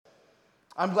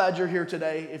I'm glad you're here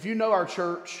today. If you know our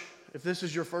church, if this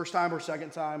is your first time or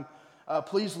second time,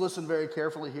 please listen very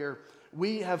carefully here.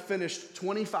 We have finished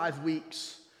 25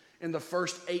 weeks in the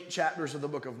first 8 chapters of the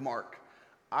book of Mark.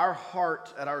 Our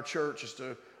heart at our church is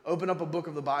to open up a book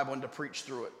of the Bible and to preach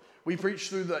through it. We preach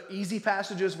through the easy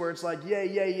passages where it's like, yay,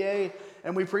 yay, yay.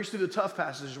 And we preach through the tough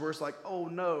passages where it's like, oh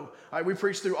no. All right, we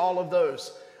preach through all of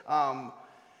those.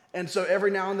 And so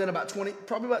every now and then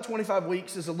probably about 25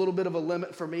 weeks is a little bit of a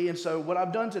limit for me. And so what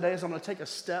I've done today is I'm going to take a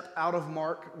step out of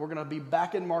Mark. We're going to be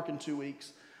back in Mark in 2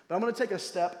 weeks. But I'm going to take a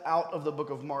step out of the book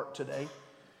of Mark today.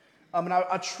 And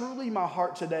I truly, my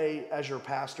heart today as your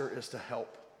pastor is to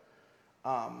help.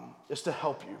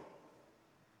 You.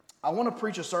 I want to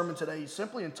preach a sermon today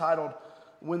simply entitled,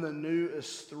 When the New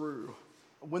is Through.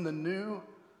 When the New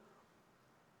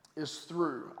is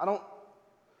Through. I don't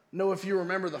know if you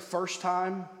remember the first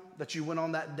time that you went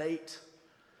on that date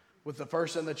with the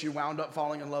person that you wound up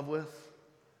falling in love with.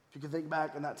 If you can think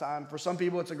back in that time. For some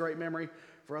people, it's a great memory.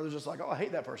 For others, it's like, oh, I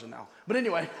hate that person now. But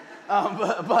anyway,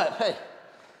 but hey,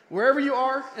 wherever you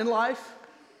are in life,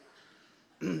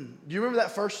 do you remember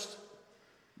that first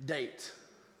date?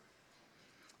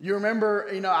 You remember,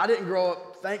 I didn't grow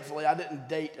up, thankfully, I didn't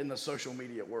date in the social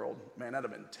media world. Man, that'd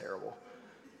have been terrible.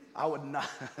 I would not,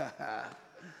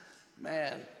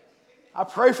 man. I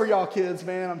pray for y'all kids,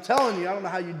 man. I'm telling you, I don't know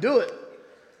how you do it.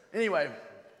 Anyway,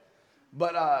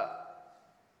 but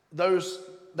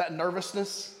that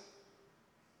nervousness,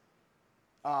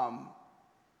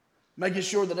 making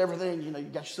sure that everything, you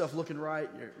got yourself looking right,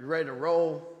 you're ready to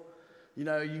roll.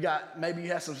 Maybe you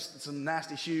had some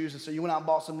nasty shoes, and so you went out and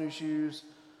bought some new shoes.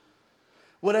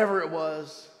 Whatever it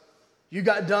was, you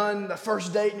got done the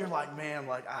first date, and you're like, man,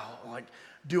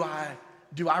 do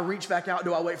I reach back out?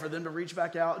 Do I wait for them to reach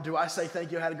back out? Do I say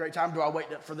thank you, I had a great time? Do I wait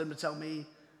for them to tell me?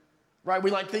 Right?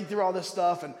 We think through all this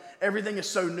stuff, and everything is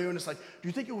so new, and it's like, do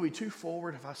you think it would be too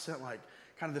forward if I sent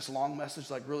kind of this long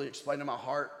message, really explaining my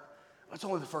heart? It's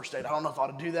only the first date. I don't know if I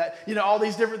ought to do that. All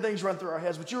these different things run through our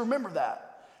heads, but you remember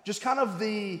that. Just kind of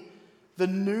the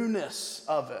newness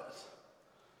of it.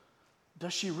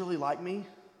 Does she really like me?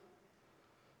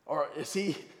 Or is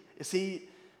he,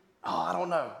 I don't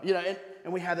know.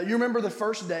 And we had that. You remember the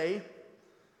first day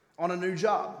on a new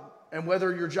job, and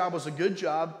whether your job was a good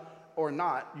job or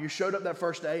not, you showed up that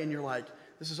first day and you're like,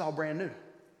 this is all brand new.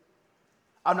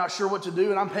 I'm not sure what to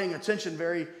do, and I'm paying attention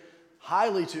very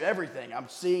highly to everything. I'm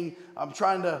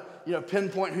trying to,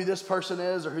 pinpoint who this person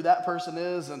is or who that person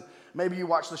is, and maybe you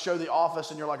watch the show The Office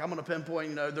and you're like, I'm going to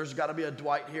pinpoint, there's got to be a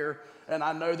Dwight here, and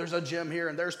I know there's a Jim here,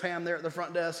 and there's Pam there at the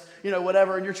front desk,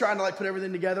 whatever, and you're trying to put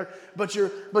everything together, but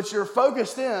you're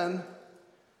focused in,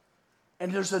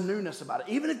 and there's a newness about it.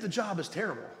 Even if the job is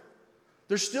terrible,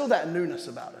 there's still that newness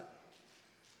about it.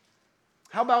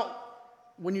 How about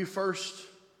when you first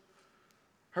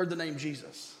heard the name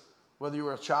Jesus, whether you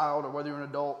were a child or whether you were an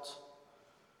adult?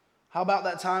 How about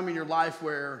that time in your life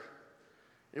where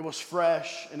it was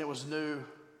fresh and it was new,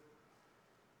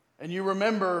 and you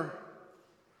remember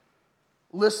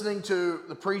listening to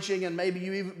the preaching, and maybe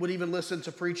you would even listen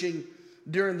to preaching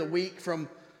during the week from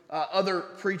other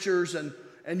preachers,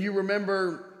 and you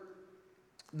remember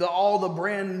all the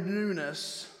brand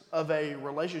newness of a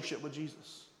relationship with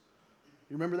Jesus.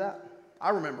 You remember that?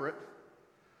 I remember it.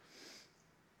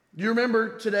 Do you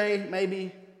remember today,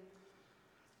 maybe,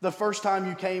 the first time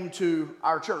you came to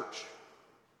our church?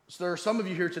 So there are some of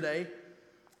you here today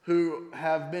who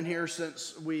have been here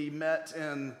since we met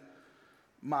in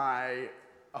my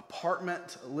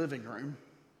apartment living room.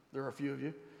 There are a few of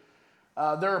you.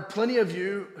 There are plenty of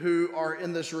you who are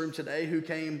in this room today who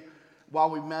came while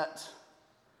we met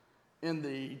in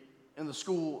the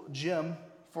school gym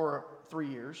for 3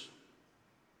 years.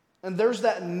 And there's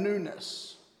that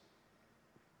newness.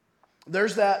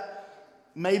 There's that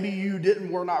maybe you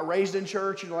were not raised in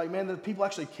church. You're like, man, the people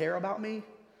actually care about me.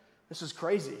 This is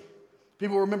crazy.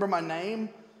 People remember my name.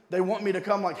 They want me to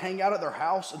come hang out at their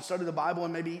house and study the Bible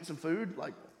and maybe eat some food.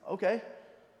 Okay.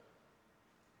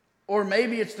 Or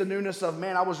maybe it's the newness of,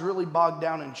 man, I was really bogged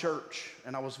down in church,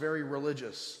 and I was very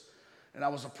religious, and I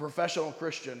was a professional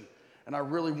Christian, and I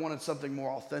really wanted something more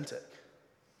authentic.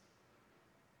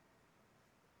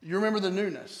 You remember the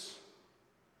newness.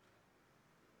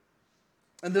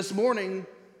 And this morning,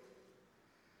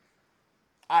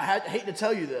 I hate to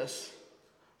tell you this,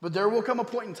 but there will come a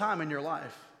point in time in your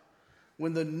life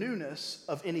when the newness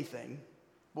of anything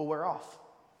will wear off.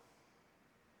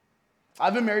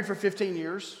 I've been married for 15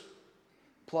 years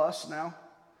plus now.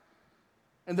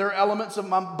 And there are elements of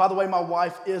by the way, my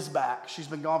wife is back. She's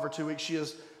been gone for 2 weeks. She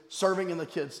is serving in the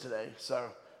kids today. So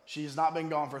she's not been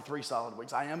gone for 3 solid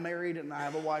weeks. I am married and I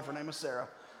have a wife. Her name is Sarah.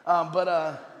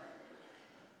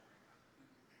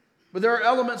 But there are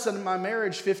elements in my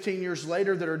marriage 15 years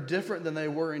later that are different than they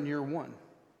were in year one.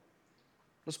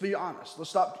 Let's be honest. Let's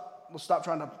stop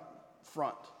trying to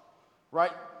front,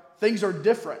 right? Things are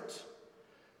different.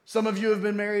 Some of you have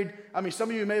been married, some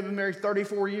of you may have been married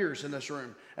 34 years in this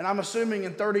room. And I'm assuming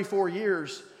in 34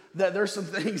 years that there's some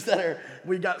things that are,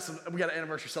 we got an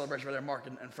anniversary celebration right there, Mark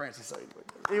and Francis. So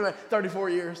anyway, 34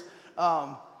 years.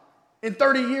 In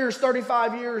 30 years,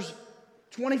 35 years,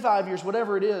 25 years,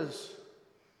 whatever it is,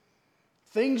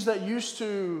 things that used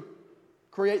to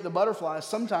create the butterflies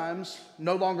sometimes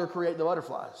no longer create the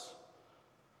butterflies.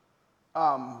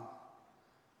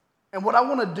 And what I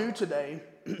want to do today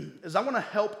is I want to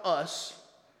help us.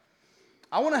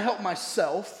 I want to help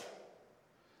myself.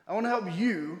 I want to help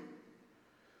you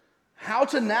how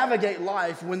to navigate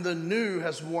life when the new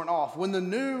has worn off. When the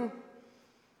new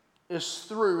is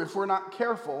through, if we're not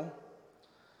careful,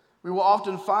 we will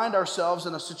often find ourselves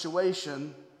in a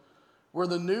situation where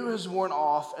the new has worn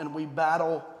off and we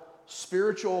battle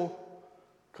spiritual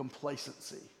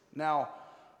complacency. Now,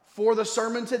 for the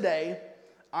sermon today,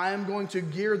 I am going to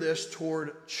gear this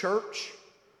toward church.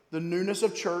 The newness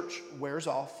of church wears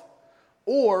off,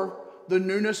 or the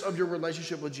newness of your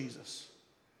relationship with Jesus.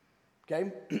 Okay?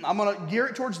 I'm going to gear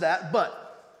it towards that, but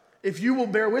if you will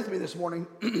bear with me this morning,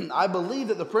 I believe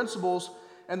that the principles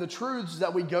and the truths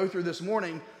that we go through this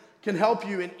morning can help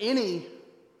you in any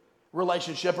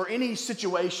relationship or any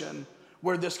situation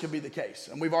where this could be the case.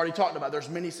 And we've already talked about there's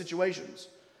many situations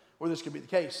where this could be the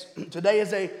case. Today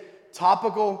is a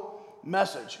topical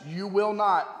message. You will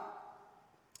not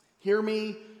hear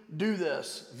me do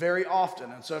this very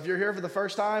often. And so if you're here for the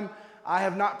first time, I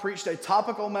have not preached a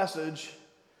topical message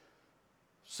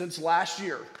since last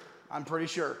year, I'm pretty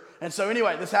sure. And so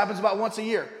anyway, this happens about once a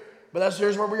year. But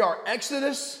here's where we are.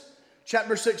 Exodus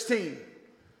chapter 16.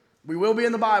 We will be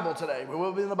in the Bible today. We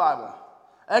will be in the Bible.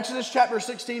 Exodus chapter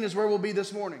 16 is where we'll be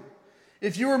this morning.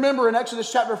 If you remember in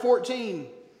Exodus chapter 14,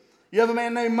 you have a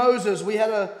man named Moses. We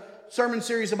had a sermon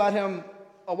series about him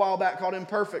a while back called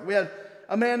Imperfect. We had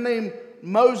a man named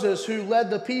Moses who led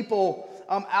the people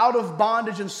out of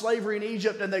bondage and slavery in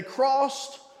Egypt, and they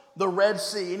crossed the Red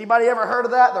Sea. Anybody ever heard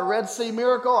of that? The Red Sea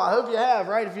miracle? I hope you have,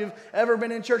 right? If you've ever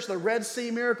been in church, the Red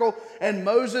Sea miracle. And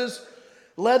Moses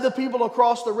led the people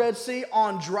across the Red Sea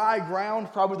on dry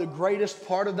ground, probably the greatest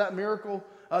part of that miracle.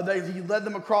 He led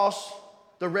them across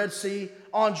the Red Sea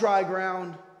on dry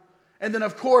ground. And then,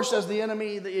 of course, as the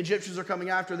enemy, the Egyptians are coming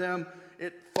after them,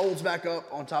 it folds back up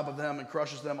on top of them and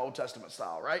crushes them Old Testament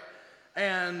style, right?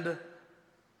 And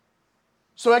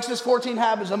so Exodus 14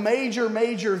 happens, a major,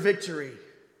 major victory.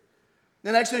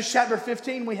 In Exodus chapter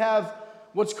 15, we have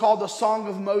what's called the Song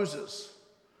of Moses.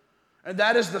 And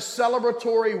that is the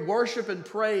celebratory worship and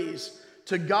praise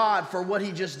to God for what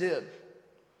he just did.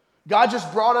 God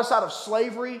just brought us out of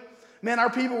slavery. Man,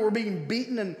 our people were being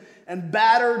beaten and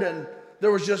battered, and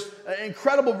there was just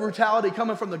incredible brutality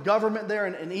coming from the government there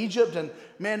in Egypt. And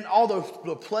man, all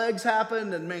the plagues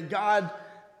happened, and man, God,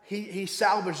 he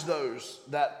salvaged those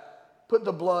that put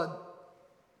the blood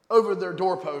over their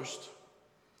doorpost.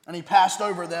 And he passed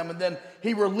over them, and then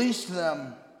he released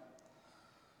them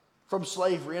from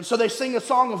slavery. And so they sing a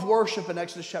song of worship in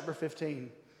Exodus chapter 15.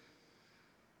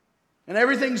 And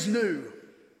everything's new.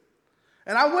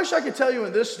 And I wish I could tell you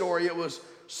in this story it was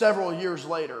several years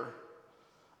later.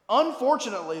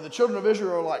 Unfortunately, the children of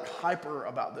Israel are like hyper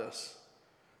about this.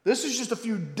 This is just a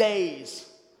few days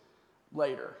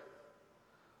later.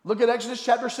 Look at Exodus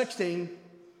chapter 16.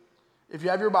 If you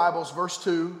have your Bibles, verse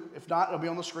 2. If not, it'll be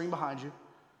on the screen behind you.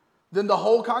 Then the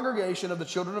whole congregation of the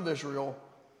children of Israel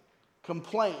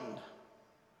complained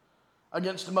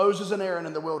against Moses and Aaron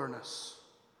in the wilderness.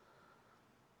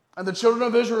 And the children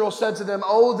of Israel said to them,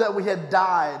 "Oh, that we had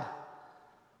died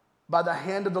by the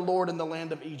hand of the Lord in the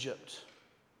land of Egypt,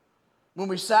 when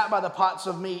we sat by the pots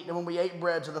of meat and when we ate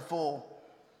bread to the full.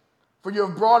 For you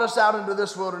have brought us out into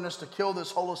this wilderness to kill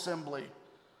this whole assembly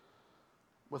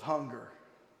with hunger."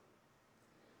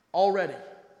 Already,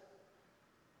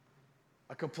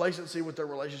 a complacency with their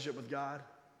relationship with God.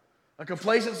 A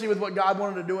complacency with what God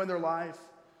wanted to do in their life.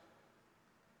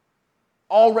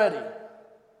 Already.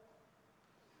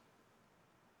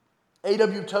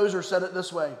 A.W. Tozer said it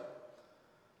this way: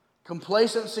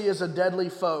 complacency is a deadly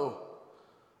foe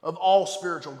of all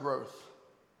spiritual growth.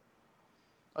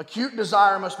 Acute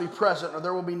desire must be present, or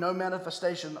there will be no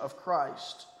manifestation of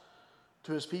Christ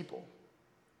to his people.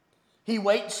 He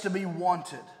waits to be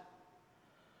wanted.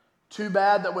 Too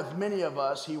bad that with many of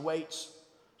us, he waits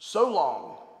so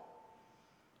long,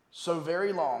 so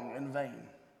very long in vain.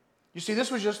 You see, this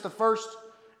was just the first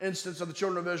instance of the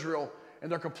children of Israel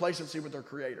and their complacency with their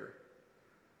Creator.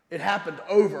 It happened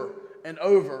over and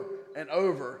over and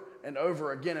over and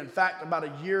over again. In fact, about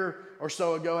a year or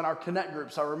so ago in our Connect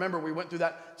groups, I remember we went through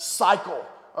that cycle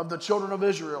of the children of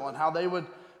Israel and how they would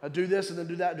do this and then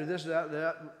do that, do this, do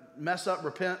that, mess up,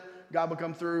 repent, God would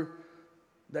come through,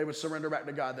 they would surrender back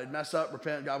to God. They'd mess up,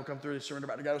 repent, God would come through, they'd surrender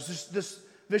back to God. It was just this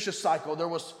vicious cycle. There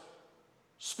was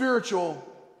spiritual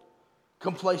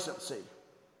complacency.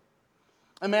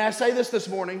 And may I say this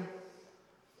morning,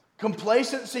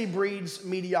 complacency breeds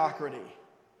mediocrity.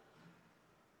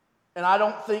 And I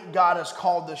don't think God has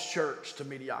called this church to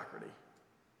mediocrity.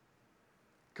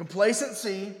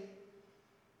 Complacency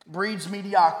breeds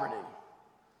mediocrity.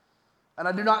 And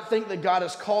I do not think that God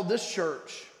has called this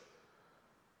church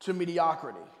to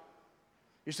mediocrity.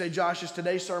 You say, Josh, is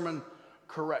today's sermon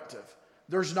corrective?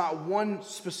 There's not one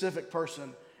specific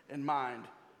person in mind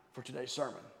for today's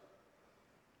sermon.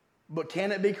 But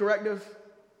can it be corrective?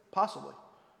 Possibly.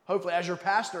 Hopefully, as your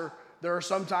pastor, there are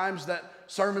some times that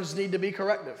sermons need to be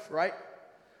corrective, right?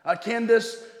 Is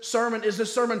this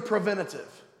sermon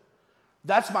preventative?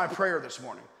 That's my prayer this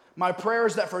morning. My prayer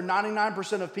is that for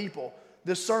 99% of people,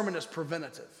 this sermon is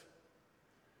preventative.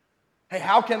 Hey,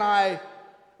 how can I,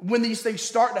 when these things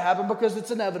start to happen, because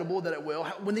it's inevitable that it will,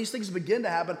 when these things begin to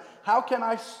happen, how can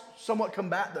I somewhat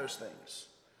combat those things?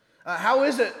 How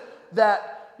is it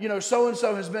that,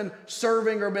 so-and-so has been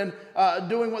serving or been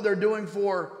doing what they're doing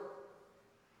for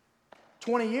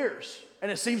 20 years,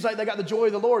 and it seems like they got the joy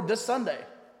of the Lord this Sunday,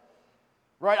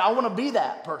 right? I want to be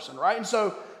that person, right? And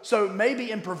so maybe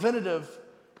in preventative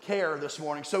care this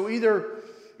morning. So either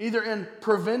in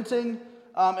preventing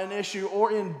an issue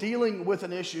or in dealing with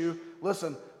an issue,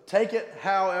 listen, take it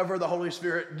however the Holy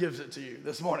Spirit gives it to you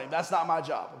this morning. That's not my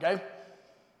job, okay?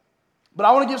 But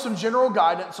I want to give some general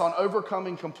guidance on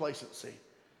overcoming complacency,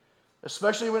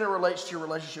 especially when it relates to your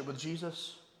relationship with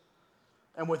Jesus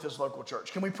and with His local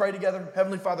church. Can we pray together?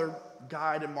 Heavenly Father,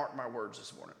 guide and mark my words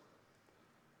this morning.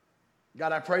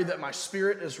 God, I pray that my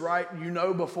spirit is right. You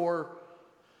know before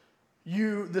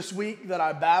you this week that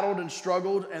I battled and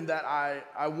struggled and that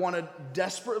I wanted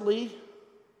desperately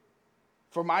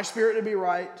for my spirit to be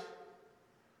right.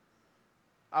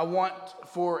 I want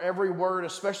for every word,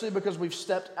 especially because we've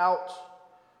stepped out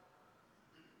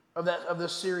of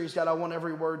this series, God, I want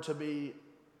every word to be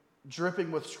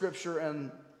dripping with Scripture and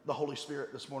the Holy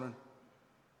Spirit this morning.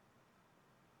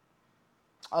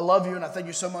 I love you and I thank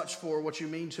you so much for what you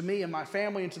mean to me and my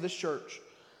family and to this church.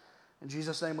 In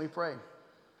Jesus' name we pray.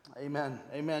 Amen.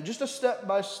 Amen. Just a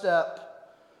step-by-step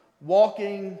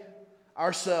walking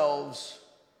ourselves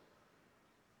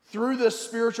through this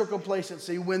spiritual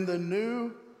complacency when the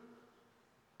new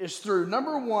is through.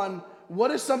 Number one,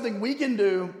 what is something we can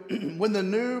do when the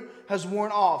new has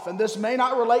worn off? And this may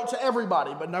not relate to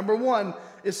everybody, but number one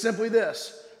is simply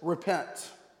this: repent.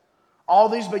 All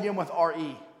these begin with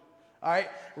R-E. All right?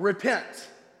 Repent.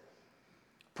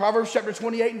 Proverbs chapter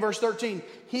 28 and verse 13.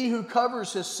 He who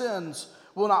covers his sins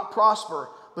will not prosper,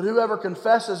 but whoever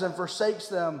confesses and forsakes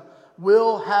them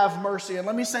will have mercy. And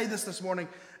let me say this morning.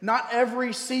 Not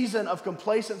every season of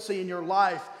complacency in your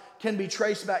life can be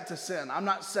traced back to sin. I'm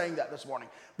not saying that this morning.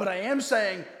 But I am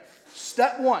saying,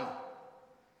 step one,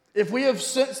 if we have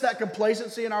sensed that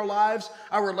complacency in our lives,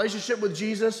 our relationship with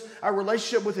Jesus, our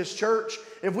relationship with His church,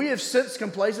 if we have sensed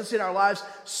complacency in our lives,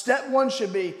 step one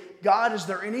should be, God, is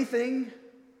there anything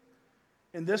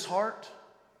in this heart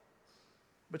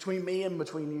between me and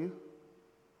between you?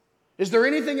 Is there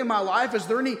anything in my life? Is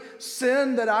there any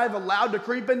sin that I've allowed to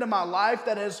creep into my life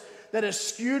that has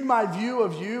skewed my view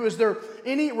of you? Is there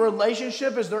any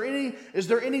relationship? Is there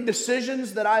any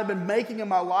decisions that I've been making in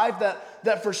my life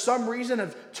that for some reason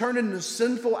have turned into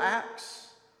sinful acts?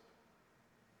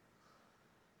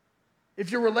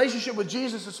 If your relationship with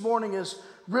Jesus this morning is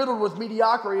riddled with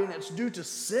mediocrity and it's due to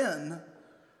sin,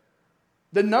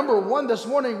 then number one this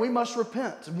morning, we must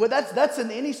repent. Well, that's in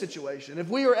any situation. If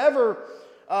we are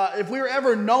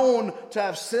ever known to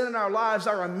have sin in our lives,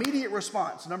 our immediate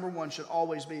response, number one, should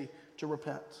always be to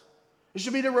repent. It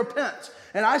should be to repent.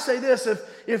 And I say this,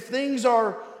 if things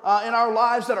are in our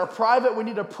lives that are private, we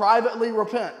need to privately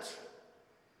repent.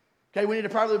 Okay, we need to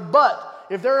privately, but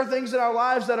if there are things in our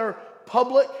lives that are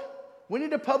public, we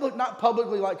need to not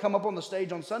publicly like come up on the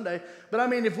stage on Sunday, but I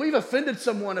mean, if we've offended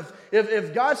someone,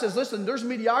 if God says, listen, there's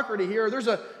mediocrity here, there's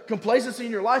a complacency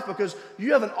in your life because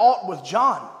you have an alt with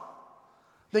John,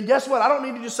 then guess what? I don't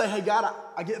need to just say, hey, God,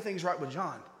 I get things right with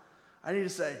John. I need to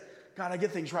say, God, I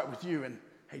get things right with you, and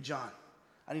hey, John,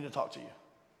 I need to talk to you.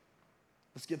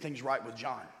 Let's get things right with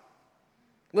John.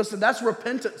 Listen, that's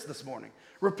repentance this morning.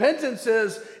 Repentance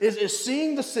is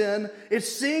seeing the sin, it's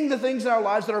seeing the things in our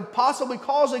lives that are possibly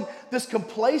causing this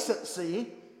complacency,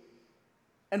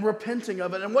 and repenting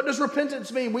of it. And what does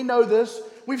repentance mean? We know this.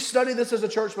 We've studied this as a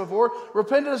church before.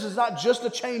 Repentance is not just a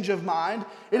change of mind.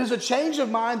 It is a change of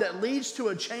mind that leads to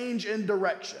a change in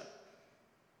direction.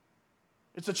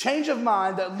 It's a change of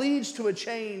mind that leads to a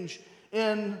change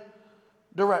in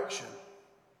direction.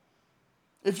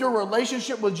 If your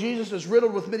relationship with Jesus is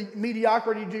riddled with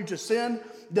mediocrity due to sin,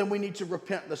 then we need to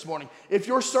repent this morning. If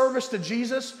your service to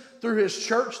Jesus through his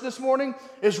church this morning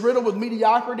is riddled with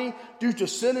mediocrity due to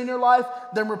sin in your life,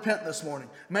 then repent this morning.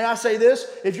 May I say this?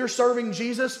 If you're serving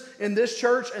Jesus in this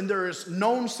church and there is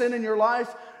known sin in your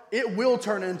life, it will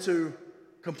turn into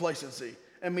complacency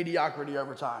and mediocrity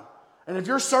over time. And if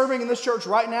you're serving in this church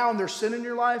right now and there's sin in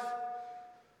your life,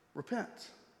 repent.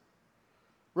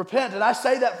 Repent, and I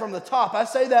say that from the top. I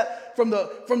say that from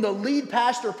the lead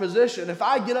pastor position. If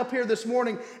I get up here this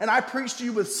morning and I preach to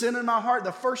you with sin in my heart,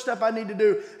 the first step I need to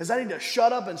do is I need to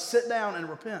shut up and sit down and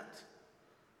repent.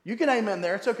 You can amen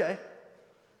there, it's okay,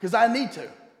 because I need to.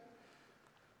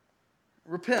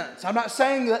 Repent. I'm not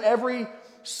saying that every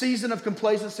season of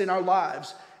complacency in our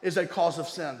lives is a cause of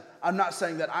sin. I'm not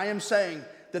saying that. I am saying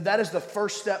that that is the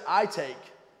first step I take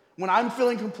when I'm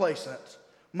feeling complacent.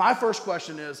 My first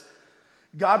question is,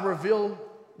 God, reveal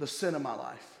the sin in my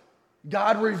life.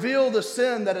 God, reveal the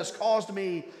sin that has caused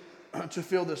me to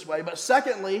feel this way. But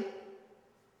secondly,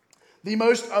 the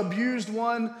most abused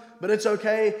one, but it's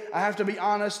okay, I have to be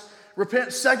honest.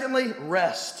 Repent. Secondly,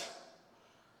 rest.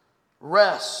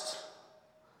 Rest.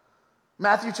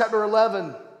 Matthew chapter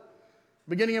 11,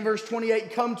 beginning in verse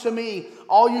 28, come to me,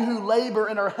 all you who labor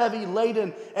and are heavy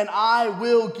laden, and I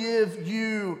will give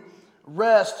you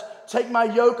rest. Take my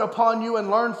yoke upon you and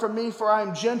learn from me, for I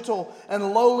am gentle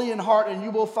and lowly in heart, and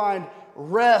you will find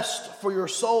rest for your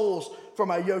souls. For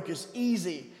my yoke is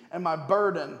easy and my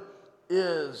burden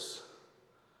is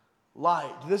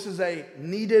light. This is a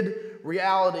needed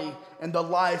reality in the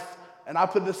life, and I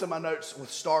put this in my notes with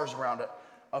stars around it,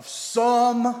 of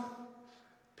some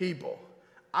people.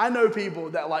 I know people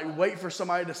that like wait for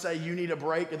somebody to say you need a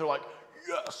break, and they're like,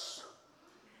 yes,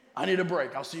 I need a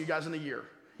break. I'll see you guys in a year.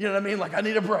 You know what I mean? Like, I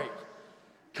need a break.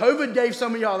 COVID gave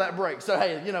some of y'all that break. So,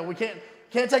 hey, you know, we can't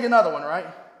take another one, right?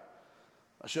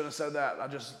 I shouldn't have said that.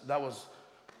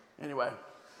 Anyway.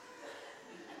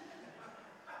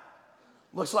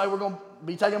 Looks like we're going to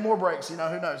be taking more breaks, you know,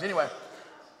 who knows? Anyway.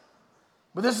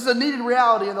 But this is a needed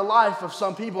reality in the life of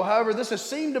some people. However, this has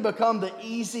seemed to become the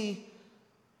easy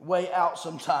way out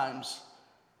sometimes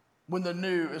when the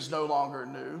new is no longer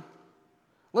new.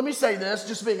 Let me say this,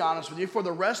 just being honest with you, for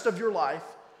the rest of your life,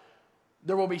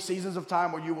 there will be seasons of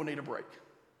time where you will need a break.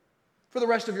 For the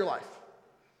rest of your life.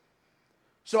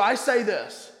 So I say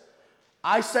this.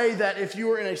 I say that if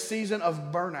you are in a season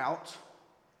of burnout,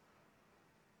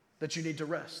 that you need to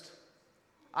rest.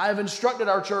 I have instructed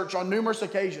our church on numerous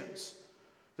occasions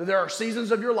that there are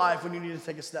seasons of your life when you need to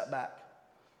take a step back.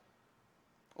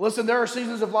 Listen, there are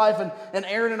seasons of life, and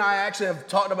Aaron and I actually have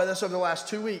talked about this over the last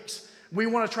 2 weeks. We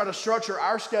want to try to structure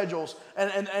our schedules and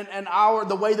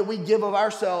the way that we give of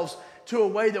ourselves to a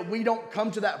way that we don't come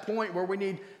to that point where we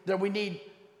need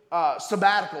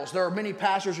sabbaticals. There are many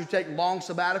pastors who take long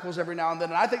sabbaticals every now and then,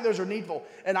 and I think those are needful.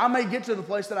 And I may get to the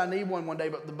place that I need one day,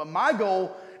 but my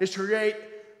goal is to create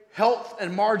health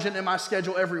and margin in my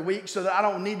schedule every week so that I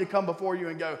don't need to come before you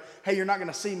and go, hey, you're not going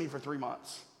to see me for 3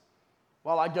 months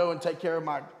while I go and take care of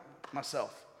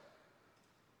myself.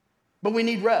 But we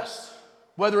need rest.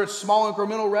 Whether it's small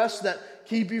incremental rests that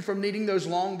keep you from needing those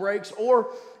long breaks,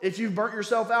 or if you've burnt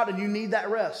yourself out and you need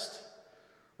that rest.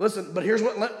 Listen, but here's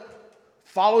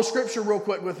follow scripture real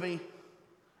quick with me.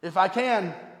 If I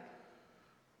can.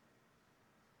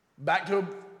 Back to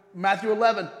Matthew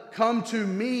 11. Come to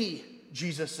me,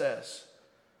 Jesus says,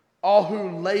 all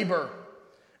who labor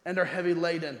and are heavy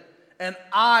laden. And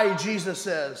I, Jesus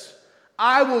says,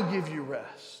 I will give you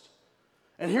rest.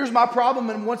 And here's my problem,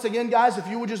 and once again, guys, if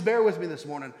you would just bear with me this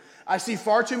morning. I see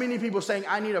far too many people saying,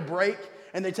 I need a break,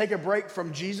 and they take a break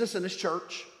from Jesus and his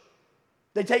church.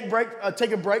 They take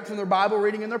a break from their Bible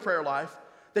reading and their prayer life.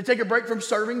 They take a break from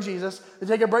serving Jesus. They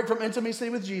take a break from intimacy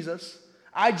with Jesus.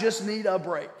 I just need a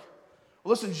break.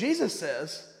 Well, listen, Jesus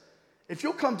says, if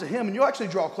you'll come to him and you'll actually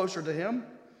draw closer to him,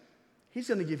 he's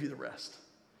going to give you the rest.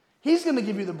 He's going to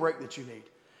give you the break that you need.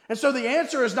 And so the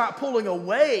answer is not pulling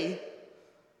away.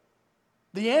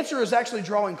 The answer is actually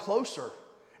drawing closer.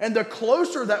 And the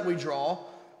closer that we draw,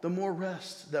 the more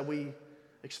rest that we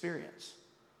experience.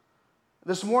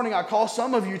 This morning, I call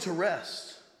some of you to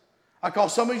rest. I call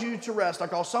some of you to rest. I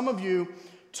call some of you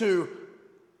to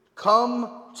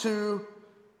come to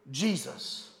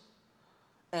Jesus,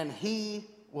 and he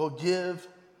will give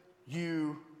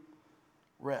you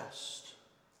rest.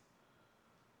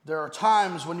 There are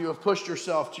times when you have pushed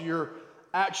yourself to your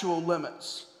actual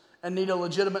limits and need a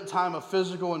legitimate time of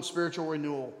physical and spiritual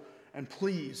renewal. And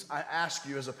please, I ask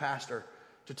you as a pastor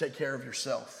to take care of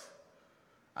yourself.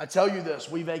 I tell you this,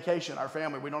 we vacation, our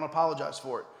family, we don't apologize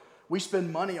for it. We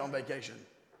spend money on vacation.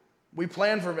 We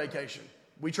plan for vacation.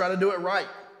 We try to do it right.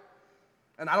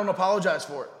 And I don't apologize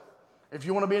for it. If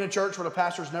you want to be in a church where the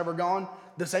pastor's never gone,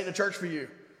 this ain't the church for you.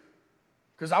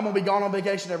 Because I'm going to be gone on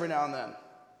vacation every now and then.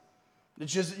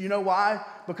 It's just, you know why?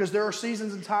 Because there are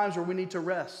seasons and times where we need to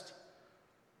rest.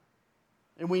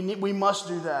 And we must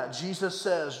do that. Jesus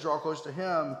says, draw close to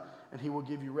him and he will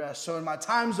give you rest. So in my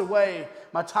times away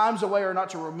are not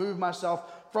to remove myself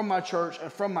from my church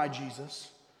and from my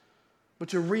Jesus, but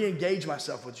to re-engage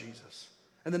myself with Jesus.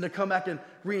 And then to come back and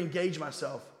re-engage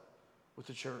myself with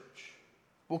the church.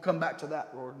 We'll come back to that,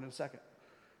 Lord, in a second.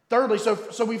 Thirdly,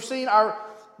 so we've seen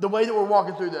the way that we're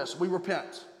walking through this. We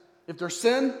repent. If there's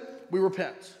sin, we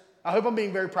repent. I hope I'm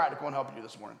being very practical and helping you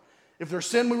this morning. If there's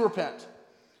sin, we repent.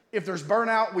 If there's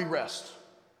burnout, we rest.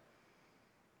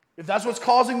 If that's what's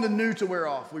causing the new to wear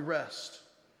off, we rest.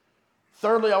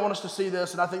 Thirdly, I want us to see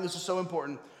this, and I think this is so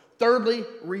important. Thirdly,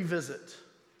 revisit.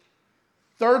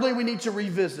 Thirdly, we need to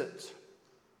revisit.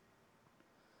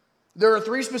 There are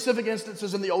 3 specific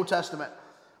instances in the Old Testament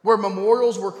where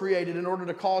memorials were created in order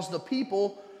to cause the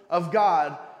people of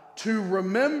God to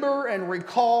remember and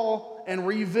recall and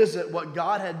revisit what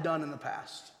God had done in the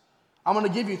past. I'm going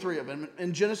to give you 3 of them.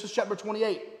 In Genesis chapter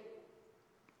 28,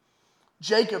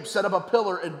 Jacob set up a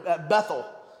pillar at Bethel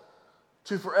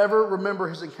to forever remember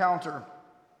his encounter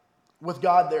with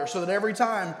God there, so that every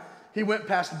time he went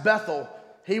past Bethel,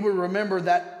 he would remember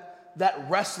that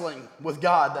wrestling with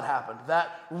God that happened,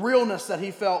 that realness that he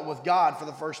felt with God for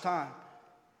the first time.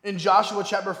 In Joshua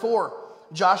chapter 4,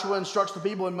 Joshua instructs the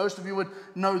people, and most of you would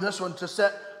know this one, to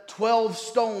set 12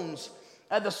 stones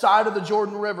at the side of the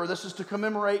Jordan River. This is to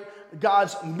commemorate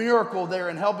God's miracle there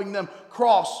in helping them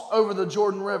cross over the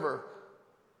Jordan River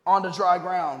onto dry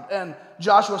ground. And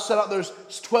Joshua set up those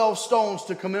 12 stones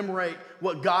to commemorate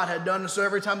what God had done. And so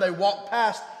every time they walked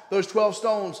past those 12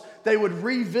 stones, they would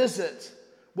revisit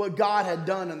what God had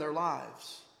done in their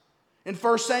lives. In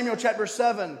 1 Samuel chapter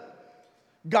 7,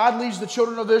 God leads the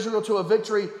children of Israel to a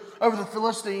victory over the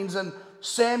Philistines, and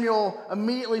Samuel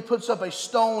immediately puts up a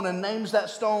stone and names that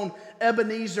stone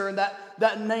Ebenezer, and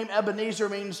that name Ebenezer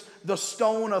means the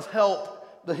stone of help.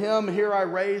 The hymn, Here I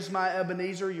Raise My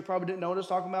Ebenezer, you probably didn't know what I was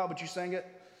talking about, but you sang it.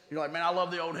 You're like, man, I love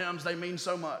the old hymns. They mean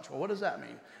so much. Well, what does that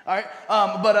mean? All right,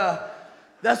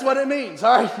 that's what it means.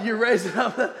 All right, you're raising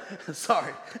up,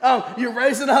 you're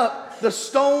raising up the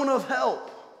stone of help.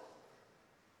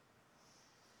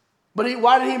 But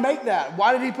why did he make that?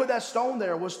 Why did he put that stone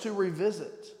there? Was to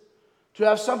revisit, to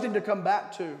have something to come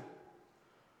back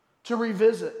to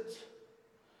revisit.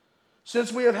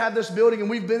 Since we have had this building, and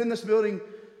we have been in this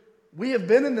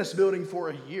building for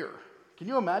a year. Can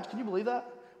you imagine? Can you believe that?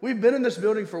 We've been in this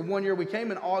building for 1 year. We came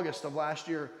in August of last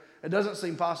year. It doesn't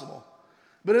seem possible.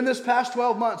 But in this past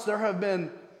 12 months, there have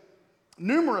been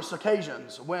numerous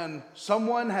occasions when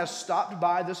someone has stopped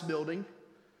by this building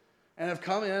and have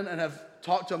come in and have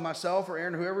talked to myself or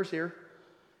Aaron, whoever's here,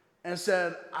 and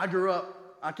said, I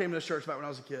came to this church back when I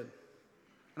was a kid.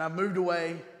 And I've moved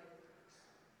away.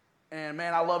 And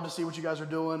man, I love to see what you guys are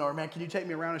doing. Or man, can you take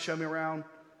me around and show me around?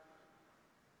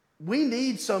 We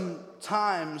need some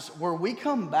times where we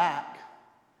come back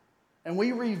and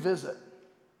we revisit.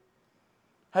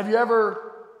 Have you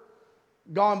ever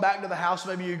gone back to the house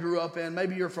maybe you grew up in?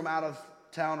 Maybe you're from out of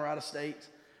town or out of state.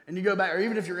 And you go back, or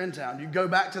even if you're in town, you go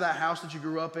back to that house that you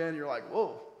grew up in. And you're like,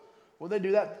 whoa, why'd they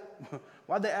do that?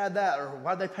 Why'd they add that? Or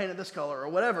why'd they paint it this color? Or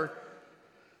whatever.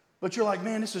 But you're like,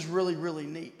 man, this is really, really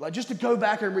neat. Like just to go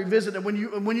back and revisit. And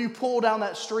when you pull down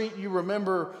that street, you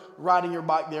remember riding your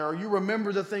bike there. Or you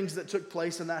remember the things that took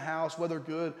place in that house, whether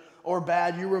good or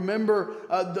bad. You remember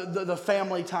the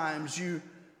family times. You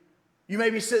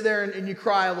maybe sit there and you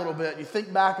cry a little bit. You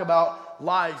think back about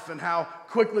life and how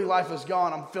quickly life has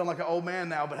gone. I'm feeling like an old man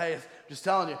now, but hey, just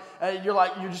telling you.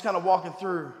 You're just kind of walking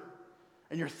through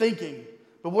and you're thinking.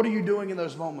 But what are you doing in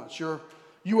those moments?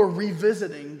 You are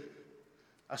revisiting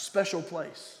a special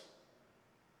place.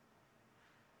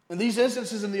 And these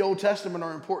instances in the Old Testament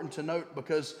are important to note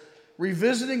because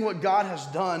revisiting what God has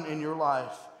done in your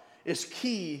life is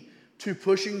key to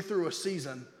pushing through a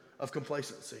season of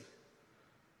complacency.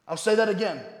 I'll say that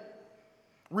again.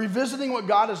 Revisiting what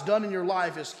God has done in your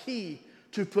life is key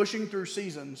to pushing through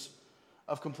seasons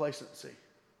of complacency.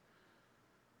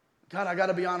 God, I got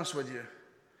to be honest with you.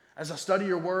 As I study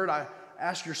your word, I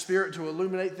ask your spirit to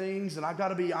illuminate things, and I got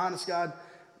to be honest, God,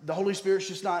 the Holy Spirit's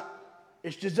just not,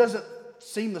 it just doesn't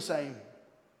seem the same.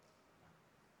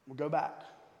 Well, go back.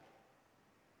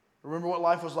 Remember what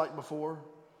life was like before.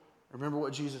 Remember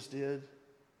what Jesus did.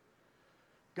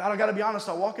 God, I got to be honest,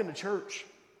 I walk into church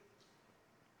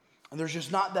and there's just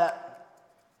not that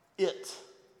it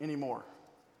anymore.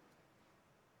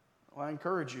 Well, I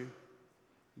encourage you,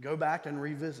 go back and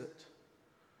revisit.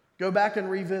 Go back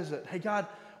and revisit. Hey, God,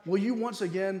 will you once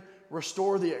again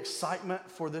restore the excitement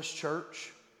for this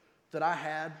church that I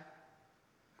had?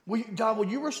 God, will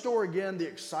you restore again the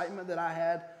excitement that I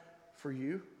had for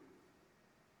you?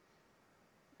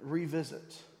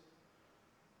 Revisit.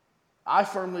 I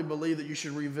firmly believe that you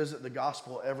should revisit the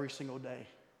gospel every single day.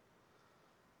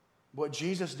 What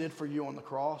Jesus did for you on the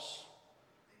cross,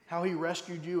 how he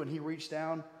rescued you and he reached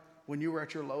down when you were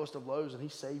at your lowest of lows and he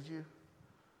saved you.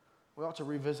 We ought to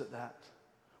revisit that.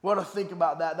 We ought to think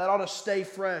about that. That ought to stay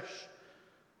fresh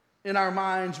in our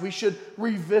minds. We should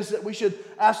revisit. We should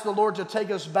ask the Lord to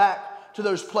take us back to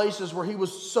those places where he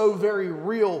was so very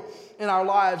real in our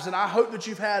lives. And I hope that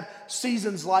you've had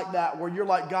seasons like that where you're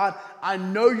like, God, I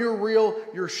know you're real.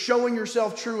 You're showing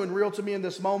yourself true and real to me in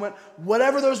this moment.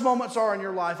 Whatever those moments are in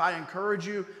your life, I encourage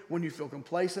you when you feel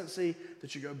complacency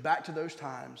that you go back to those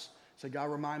times. Say,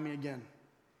 God, remind me again.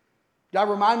 God,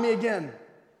 remind me again.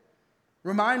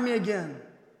 Remind me again.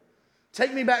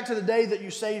 Take me back to the day that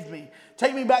you saved me.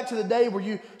 Take me back to the day where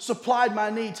you supplied my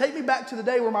need. Take me back to the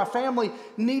day where my family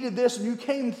needed this and you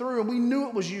came through and we knew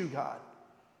it was you, God.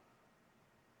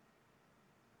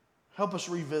 Help us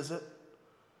revisit.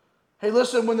 Hey,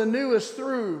 listen, when the new is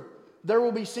through, there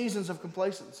will be seasons of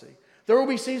complacency. There will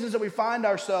be seasons that we find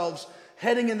ourselves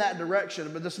heading in that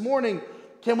direction. But this morning,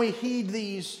 can we heed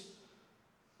these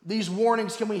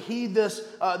warnings? Can we heed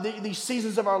these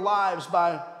seasons of our lives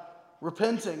by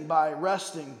repenting, by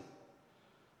resting,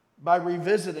 by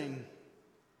revisiting?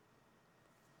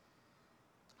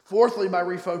 Fourthly, by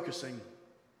refocusing.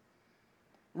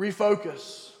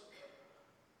 Refocus.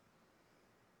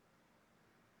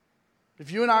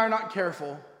 If you and I are not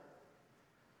careful,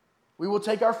 we will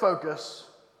take our focus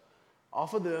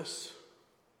off of this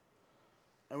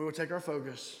and we will take our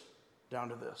focus down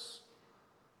to this.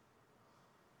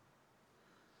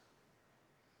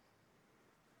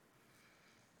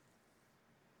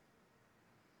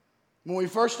 When we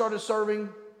first started serving,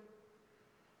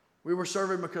 we were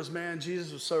serving because, man,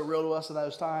 Jesus was so real to us in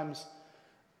those times.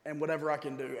 And whatever I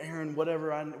can do, Aaron,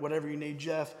 whatever you need,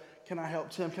 Jeff, can I help?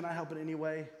 Tim, can I help in any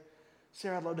way?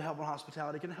 Sarah, I'd love to help in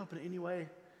hospitality. Can I help in any way?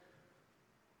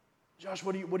 Josh,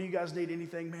 what do you guys need?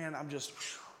 Anything? Man, I'm just...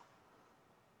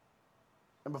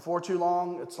 And before too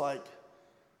long, it's like,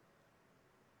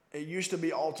 it used to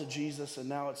be all to Jesus, and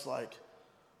now it's like,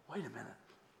 wait a minute.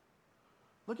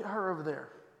 Look at her over there.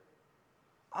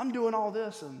 I'm doing all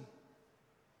this, and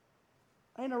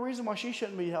ain't no reason why she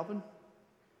shouldn't be helping.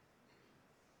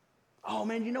 Oh,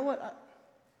 man, you know what?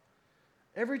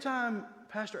 Every time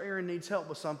Pastor Aaron needs help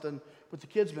with something with the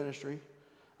kids' ministry,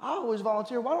 I always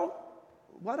volunteer.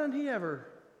 Why doesn't he ever?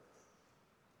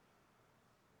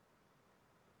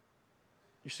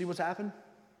 You see what's happened?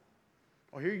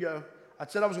 Well, here you go. I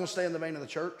said I was going to stay in the vein of the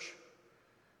church.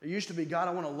 It used to be, God,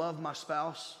 I want to love my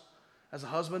spouse as a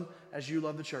husband as you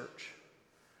love the church.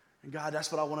 And God,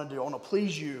 that's what I want to do. I want to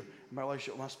please you in my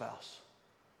relationship with my spouse.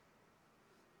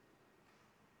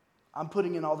 I'm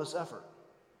putting in all this effort.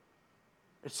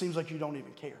 It seems like you don't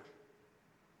even care.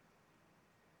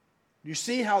 You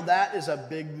see how that is a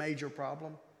big, major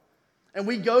problem? And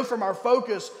we go from our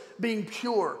focus being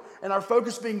pure and our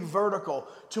focus being vertical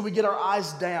till we get our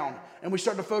eyes down and we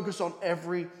start to focus on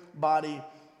everybody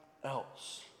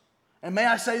else. And may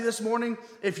I say this morning,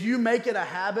 if you make it a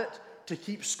habit to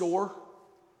keep score,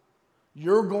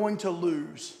 you're going to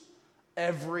lose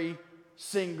every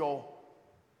single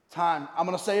time. I'm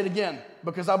going to say it again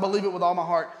because I believe it with all my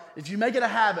heart. If you make it a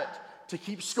habit to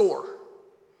keep score,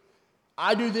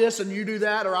 I do this and you do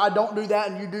that, or I don't do that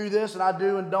and you do this and I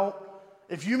do and don't.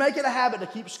 If you make it a habit to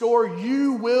keep score,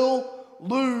 you will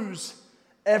lose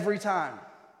every time.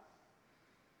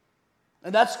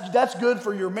 And that's good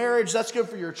for your marriage, that's good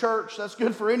for your church, that's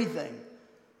good for anything.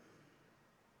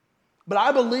 But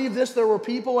I believe this, there were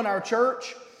people in our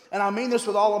church, and I mean this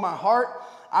with all of my heart,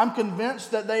 I'm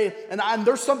convinced that and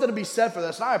there's something to be said for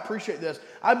this, and I appreciate this.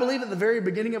 I believe at the very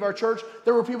beginning of our church,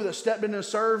 there were people that stepped in and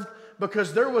served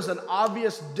because there was an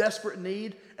obvious, desperate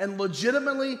need, and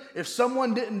legitimately, if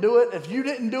someone didn't do it, if you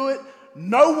didn't do it,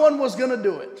 no one was going to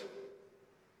do it.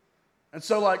 And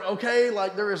so okay,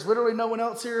 there is literally no one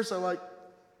else here, so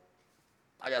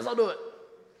I guess I'll do it.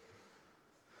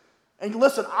 And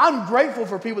listen, I'm grateful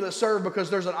for people that serve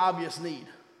because there's an obvious need.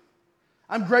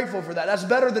 I'm grateful for that. That's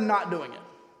better than not doing it.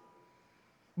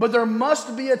 But there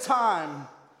must be a time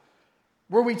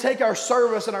Where we take our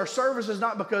service, and our service is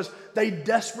not because they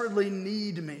desperately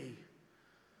need me,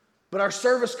 but our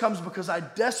service comes because I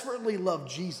desperately love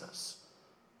Jesus.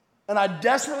 And I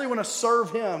desperately want to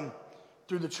serve him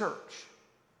through the church.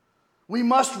 We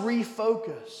must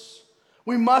refocus.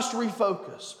 We must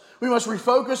refocus. We must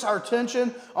refocus our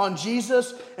attention on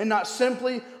Jesus and not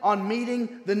simply on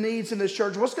meeting the needs in this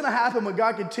church. What's going to happen when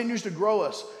God continues to grow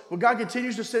us, when God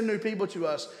continues to send new people to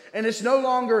us, and it's no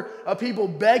longer people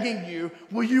begging you,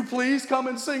 will you please come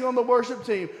and sing on the worship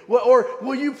team? Or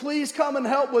will you please come and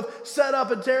help with set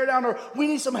up and tear down? Or we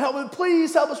need some help.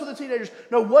 Please help us with the teenagers.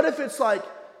 No, what if it's like,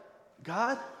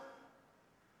 God,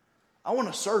 I want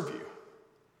to serve you.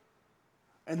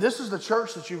 And this is the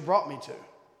church that you've brought me to.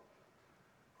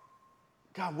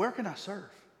 God, where can I serve?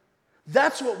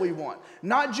 That's what we want.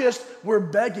 Not just we're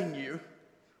begging you,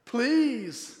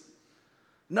 please.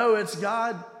 No, it's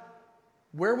God,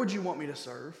 where would you want me to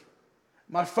serve?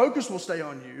 My focus will stay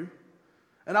on you,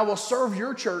 and I will serve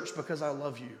your church because I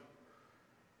love you.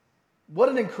 What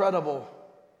an incredible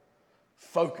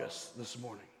focus this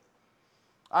morning.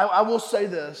 I will say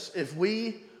this, if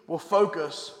we will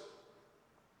focus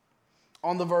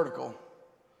on the vertical,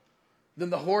 then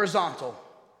the horizontal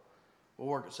will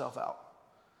work itself out.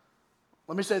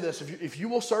 Let me say this, if you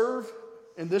will serve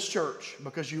in this church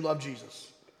because you love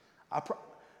Jesus,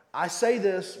 I say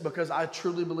this because I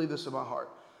truly believe this in my heart.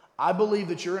 I believe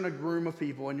that you're in a room of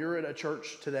people and you're in a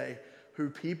church today who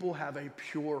people have a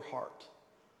pure heart.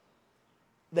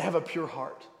 They have a pure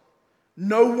heart.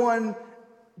 No one,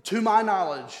 to my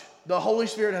knowledge, the Holy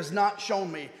Spirit has not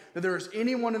shown me that there is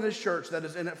anyone in this church that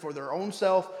is in it for their own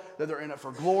self, that they're in it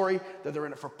for glory, that they're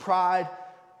in it for pride.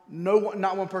 No one,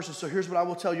 not one person. So here's what I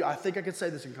will tell you. I think I can say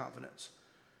this in confidence.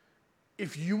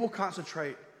 If you will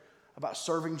concentrate about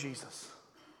serving Jesus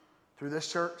through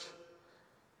this church,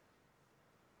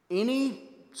 any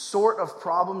sort of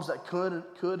problems that could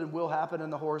and will happen in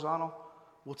the horizontal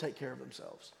will take care of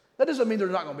themselves. That doesn't mean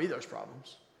there's not going to be those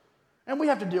problems. And we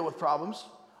have to deal with problems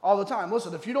all the time.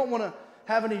 Listen, if you don't want to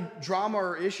have any drama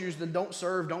or issues, then don't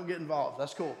serve, don't get involved.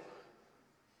 That's cool.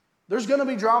 There's going to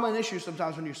be drama and issues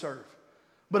sometimes when you serve.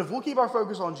 But if we'll keep our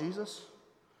focus on Jesus,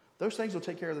 those things will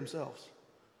take care of themselves.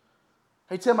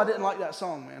 Hey, Tim, I didn't like that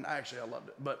song, man. Actually, I loved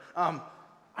it. But I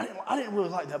didn't really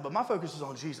like that, but my focus is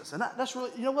on Jesus. And that's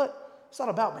really, you know what? It's not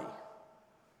about me.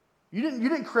 You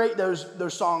didn't create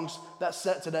those songs, that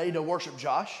set today to worship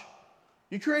Josh.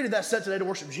 You created that set today to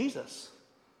worship Jesus.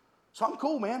 So I'm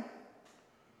cool, man.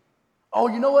 Oh,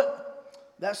 you know what?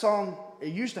 That song,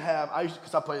 it used to have,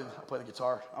 because I play the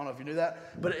guitar. I don't know if you knew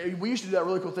that. But we used to do that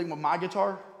really cool thing with my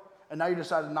guitar, and now you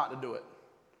decided not to do it.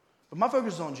 But my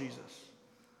focus is on Jesus.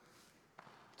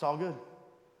 It's all good.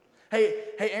 Hey,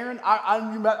 Aaron, I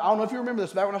don't know if you remember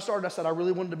this. Back when I started, I said I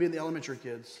really wanted to be in the elementary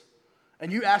kids.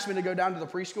 And you asked me to go down to the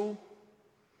preschool.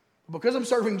 Because I'm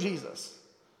serving Jesus,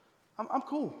 I'm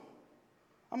cool.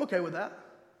 I'm okay with that.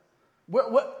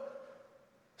 What?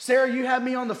 Sarah, you had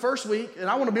me on the first week, and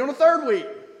I want to be on the third week.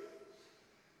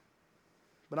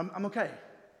 But I'm okay.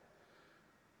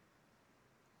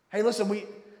 Hey, listen,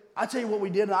 I tell you what we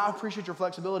did, and I appreciate your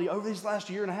flexibility. Over these last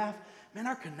year and a half, man,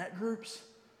 our connect groups,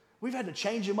 we've had to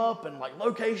change them up and like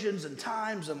locations and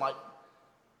times and like,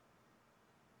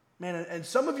 man, and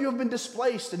some of you have been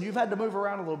displaced and you've had to move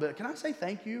around a little bit. Can I say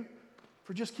thank you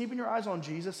for just keeping your eyes on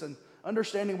Jesus and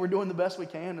understanding we're doing the best we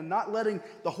can and not letting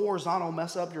the horizontal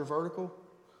mess up your vertical?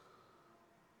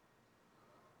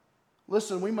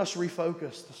 Listen, we must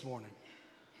refocus this morning.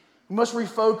 We must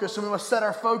refocus and we must set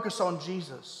our focus on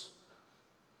Jesus.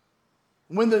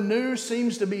 When the news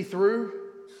seems to be through,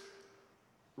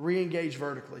 re-engage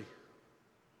vertically.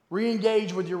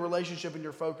 Re-engage with your relationship and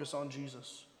your focus on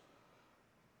Jesus.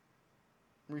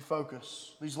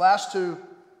 Refocus. These last two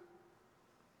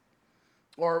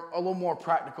are a little more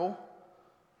practical.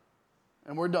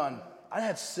 And we're done. I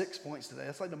had 6 points today.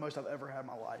 That's like the most I've ever had in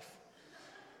my life.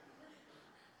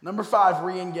 Number 5,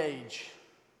 re-engage.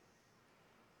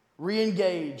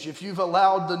 Re-engage. If you've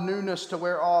allowed the newness to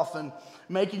wear off and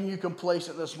making you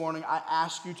complacent this morning, I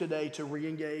ask you today to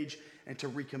re-engage and to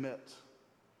recommit.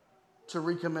 To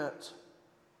recommit.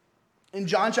 In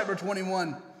John chapter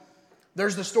 21,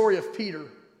 there's the story of Peter.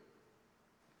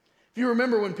 If you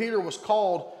remember when Peter was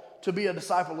called to be a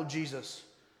disciple of Jesus,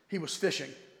 he was fishing.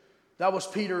 That was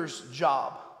Peter's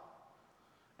job.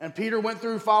 And Peter went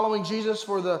through following Jesus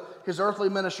for his earthly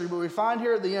ministry. But we find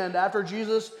here at the end, after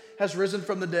Jesus has risen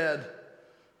from the dead,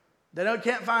 they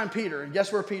can't find Peter. And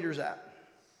guess where Peter's at?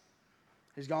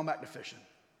 He's gone back to fishing.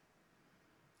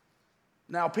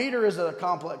 Now, Peter is a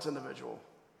complex individual.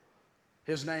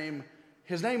 His name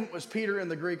was Peter in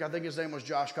the Greek. I think his name was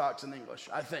Josh Cox in English.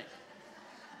 I think.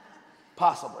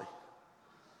 Possibly.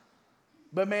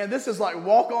 But man, this is like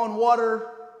walk on water.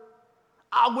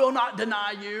 I will not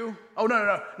deny you. Oh, no.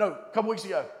 A couple weeks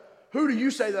ago. Who do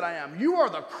you say that I am? You are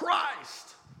the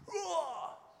Christ. Ugh.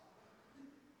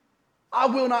 I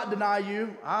will not deny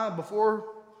you. Before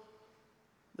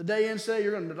the day ends today,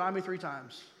 you're going to deny me 3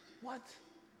 times. What?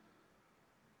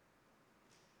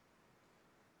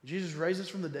 Jesus raises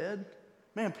from the dead?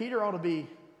 Man, Peter ought to be,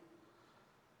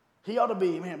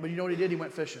 man, but you know what he did? He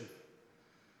went fishing.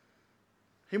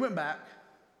 He went back.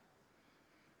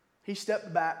 He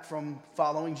stepped back from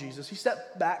following Jesus. He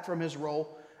stepped back from his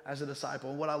role as a disciple.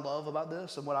 And what I love about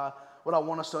this and what I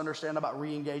want us to understand about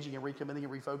re-engaging and recommitting and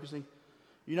refocusing,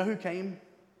 you know who came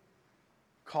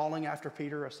calling after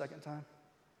Peter a second time?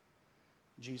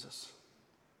 Jesus.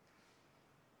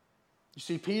 You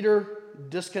see, Peter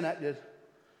disconnected,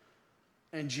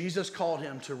 and Jesus called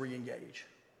him to re-engage.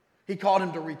 He called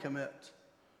him to recommit.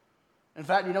 In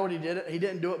fact, you know what he did? He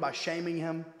didn't do it by shaming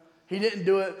him. He didn't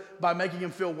do it by making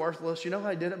him feel worthless. You know how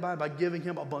he did it by? By giving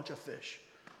him a bunch of fish.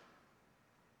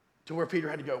 To where Peter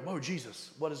had to go, whoa,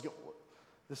 Jesus, what is going on?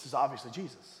 This is obviously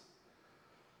Jesus.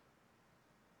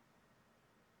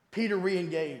 Peter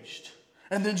re-engaged.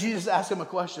 And then Jesus asked him a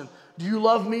question. Do you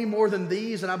love me more than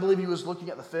these? And I believe he was looking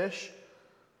at the fish.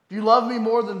 Do you love me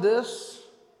more than this?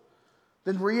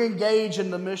 Then re-engage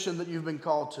in the mission that you've been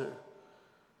called to.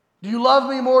 Do you love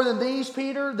me more than these,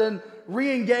 Peter? Then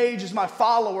re-engage as my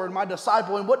follower and my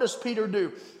disciple. And what does Peter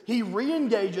do? He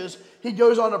re-engages. He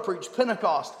goes on to preach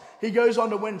Pentecost. He goes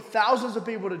on to win thousands of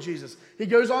people to Jesus. He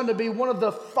goes on to be one of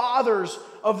the fathers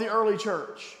of the early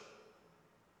church.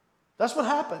 That's what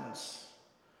happens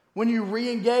when you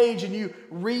re-engage and you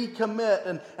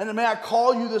recommit. And may I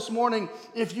call you this morning,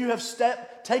 if you have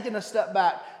taken a step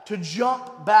back, to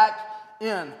jump back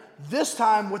in, this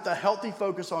time with a healthy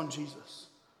focus on Jesus.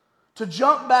 To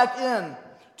jump back in,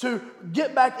 to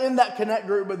get back in that connect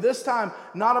group, but this time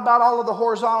not about all of the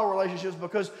horizontal relationships,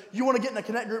 because you want to get in a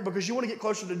connect group because you want to get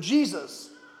closer to Jesus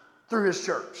through his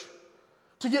church.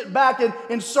 To get back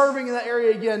in serving in that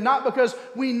area again, not because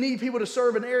we need people to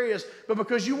serve in areas, but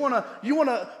because you want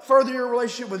to further your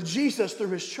relationship with Jesus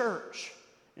through his church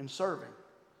in serving.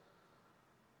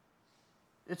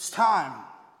 It's time.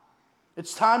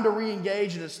 It's time to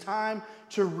re-engage, and it's time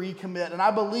to recommit. And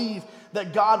I believe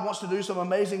that God wants to do some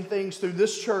amazing things through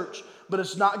this church, but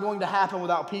it's not going to happen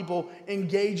without people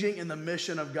engaging in the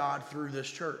mission of God through this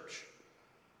church.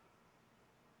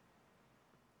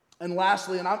 And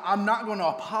lastly, and I'm not going to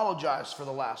apologize for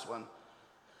the last one,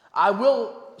 I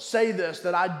will say this,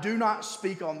 that I do not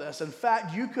speak on this. In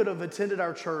fact, you could have attended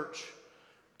our church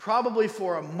probably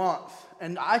for a month,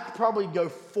 and I could probably go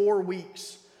 4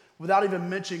 weeks without even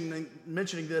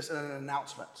mentioning this in an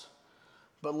announcement.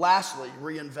 But lastly,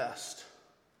 reinvest.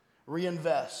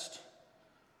 Reinvest.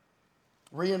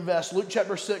 Reinvest. Luke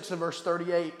chapter 6 and verse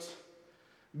 38.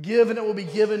 Give and it will be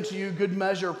given to you, good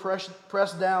measure,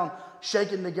 pressed down,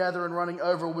 shaken together and running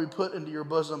over will be put into your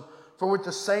bosom. For with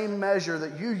the same measure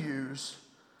that you use,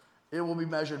 it will be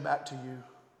measured back to you.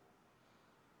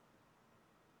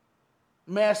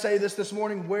 May I say this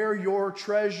morning? Where your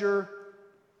treasure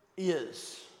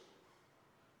is,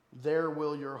 there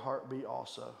will your heart be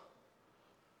also.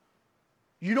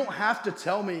 You don't have to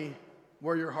tell me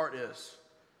where your heart is.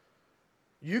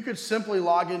 You could simply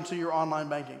log into your online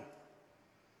banking.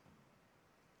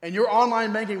 And your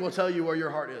online banking will tell you where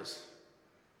your heart is.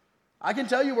 I can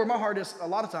tell you where my heart is a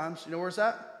lot of times. You know where it's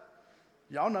at?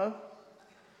 Y'all know.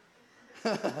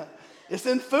 It's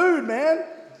in food, man.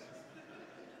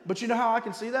 But you know how I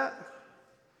can see that?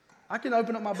 I can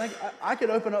open up my bank. I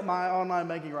could open up my online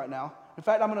banking right now. In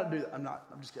fact, I'm going to do that. I'm not.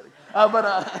 I'm just kidding.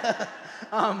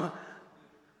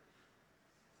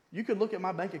 You could look at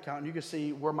my bank account and you can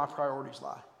see where my priorities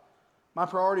lie. My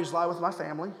priorities lie with my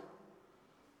family.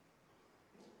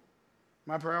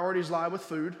 My priorities lie with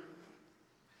food.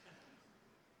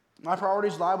 My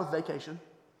priorities lie with vacation.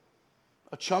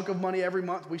 A chunk of money every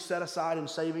month we set aside in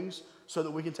savings so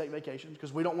that we can take vacations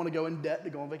because we don't want to go in debt to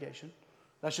go on vacation.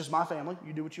 That's just my family.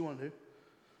 You do what you want to do.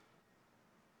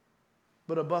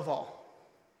 But above all,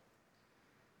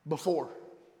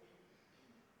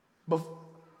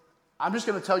 I'm just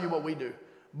going to tell you what we do.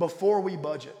 Before we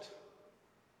budget,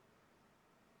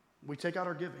 we take out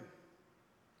our giving.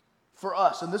 For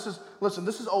us, and this is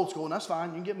old school, and that's fine.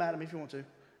 You can get mad at me if you want to.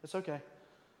 It's okay.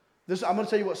 I'm going to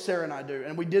tell you what Sarah and I do,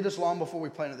 and we did this long before we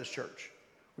planted this church.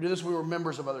 We did this when we were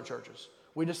members of other churches.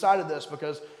 We decided this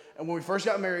because when we first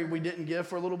got married, we didn't give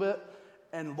for a little bit,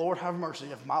 and Lord have mercy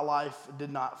if my life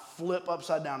did not flip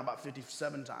upside down about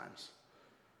 57 times.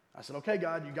 I said, okay,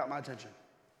 God, you got my attention.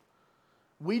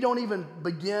 We don't even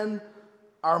begin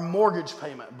our mortgage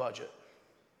payment budget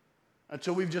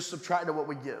until we've just subtracted what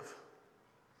we give.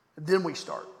 Then we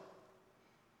start.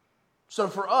 So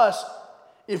for us,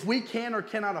 if we can or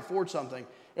cannot afford something,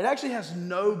 it actually has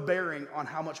no bearing on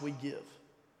how much we give.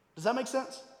 Does that make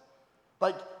sense?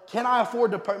 Like, can I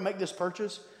afford to make this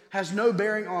purchase? Has no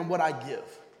bearing on what I give.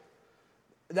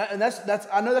 That's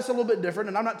I know that's a little bit different,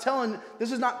 and I'm not telling,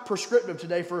 this is not prescriptive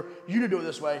today for you to do it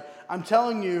this way. I'm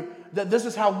telling you that this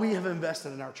is how we have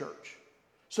invested in our church.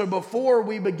 So before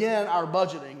we begin our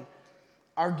budgeting,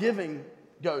 our giving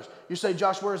goes. You say,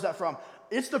 Josh, where is that from?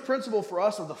 It's the principle for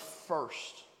us of the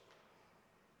first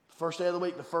day of the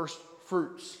week, the first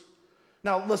fruits.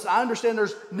 Now, listen, I understand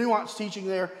there's nuanced teaching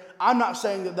there. I'm not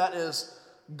saying that that is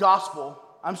gospel.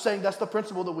 I'm saying that's the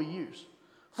principle that we use.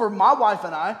 For my wife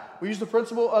and I, we use the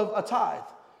principle of a tithe.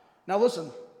 Now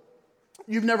listen,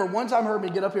 you've never one time heard me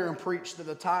get up here and preach that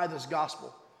the tithe is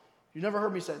gospel. You've never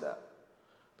heard me say that.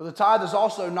 But the tithe is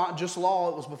also not just law,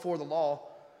 it was before the law.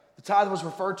 The tithe was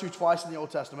referred to twice in the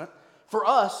Old Testament. For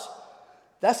us,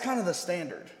 that's kind of the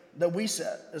standard that we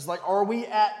set. Is like, are we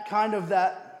at kind of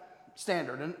that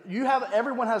standard? And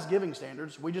everyone has giving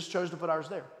standards. We just chose to put ours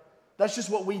there. That's just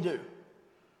what we do.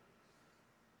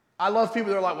 I love people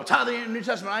that are like, well, tithing in the New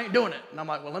Testament, I ain't doing it. And I'm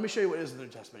like, well, let me show you what is in the New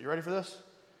Testament. You ready for this?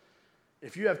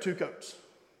 If you have 2 coats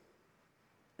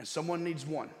and someone needs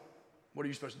one, what are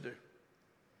you supposed to do?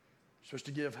 You're supposed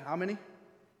to give how many?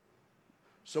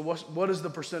 So what is the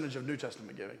percentage of New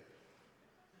Testament giving?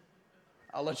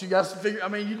 I'll let you guys figure. I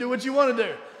mean, you do what you want to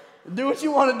do. Do what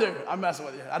you want to do. I'm messing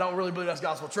with you. I don't really believe that's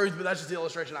gospel truth, but that's just the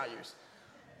illustration I use.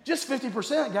 Just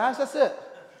 50%, guys. That's it.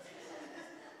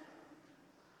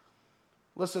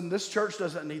 Listen, this church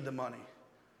doesn't need the money.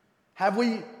 Have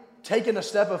we taken a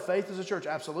step of faith as a church?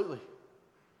 Absolutely.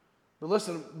 But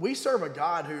listen, we serve a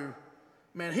God who,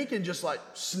 man, he can just like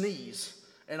sneeze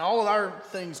and all of our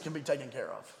things can be taken care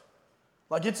of.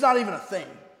 Like, it's not even a thing.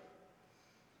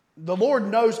 The Lord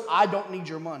knows I don't need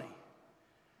your money.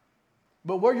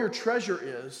 But where your treasure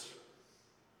is,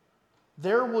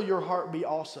 there will your heart be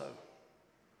also.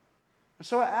 And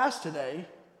so I ask today,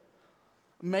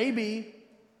 maybe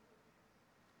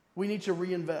we need to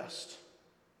reinvest.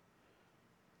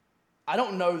 I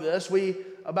don't know this.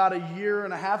 About a year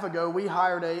and a half ago, we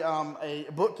hired a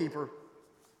bookkeeper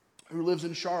who lives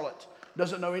in Charlotte.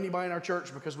 Doesn't know anybody in our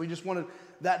church because we just wanted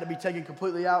that to be taken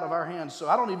completely out of our hands. So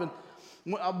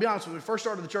I'll be honest, when we first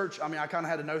started the church, I mean, I kind of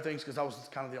had to know things because I was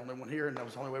kind of the only one here, and that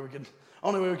was the only way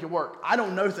we could work. I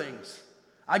don't know things.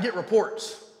 I get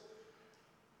reports.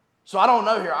 So I don't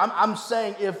know here. I'm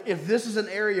saying if this is an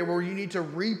area where you need to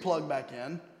re-plug back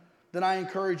in, then I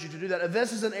encourage you to do that. If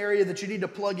this is an area that you need to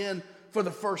plug in for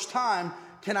the first time,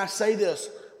 can I say this?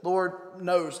 Lord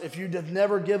knows, if you have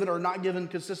never given or not given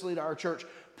consistently to our church,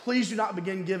 please do not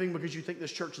begin giving because you think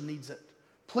this church needs it.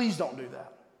 Please don't do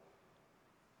that.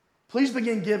 Please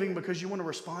begin giving because you want to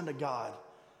respond to God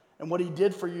and what he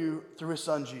did for you through his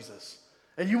son, Jesus.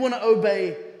 And you want to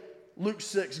obey Luke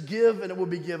 6, give and it will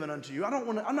be given unto you.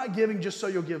 I'm not giving just so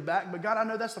you'll give back, but God, I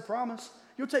know that's the promise.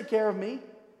 You'll take care of me.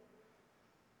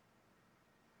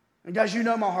 And guys, you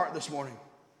know my heart this morning.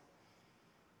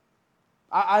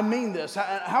 I mean this.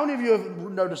 How many of you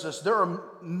have noticed this? There are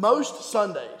most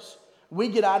Sundays we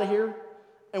get out of here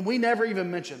and we never even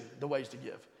mention the ways to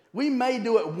give. We may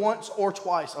do it once or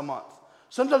twice a month.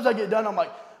 Sometimes I get done, I'm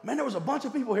like, man, there was a bunch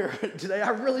of people here today. I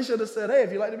really should have said, hey,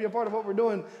 if you'd like to be a part of what we're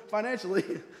doing financially,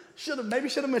 maybe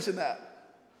should have mentioned that.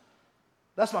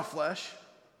 That's my flesh.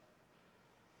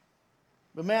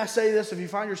 But may I say this, if you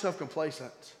find yourself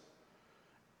complacent,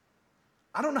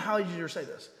 I don't know how easier to say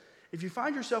this. If you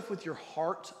find yourself with your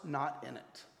heart not in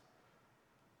it,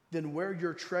 then where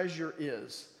your treasure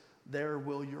is, there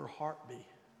will your heart be.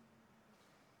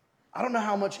 I don't know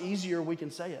how much easier we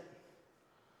can say it.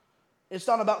 It's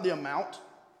not about the amount.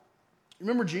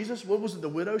 Remember Jesus? What was it? The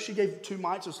widow, she gave 2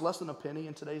 mites. It's less than a penny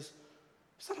in today's.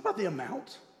 It's not about the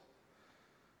amount.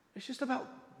 It's just about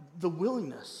the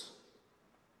willingness.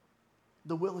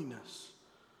 The willingness.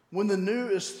 When the new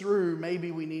is through,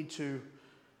 maybe we need to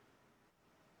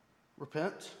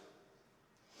repent.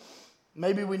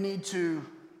 Maybe we need to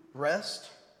rest.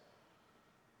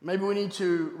 Maybe we need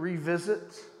to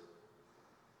revisit.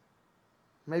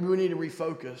 Maybe we need to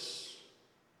refocus.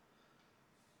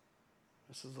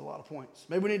 This is a lot of points.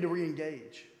 Maybe we need to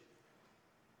re-engage.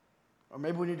 Or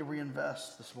maybe we need to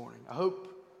reinvest this morning. I hope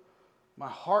my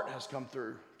heart has come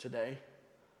through today.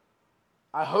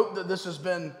 I hope that this has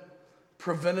been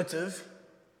preventative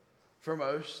for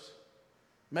most.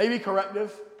 Maybe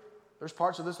corrective. There's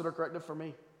parts of this that are corrective for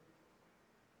me.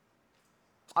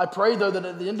 I pray, though, that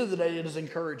at the end of the day, it is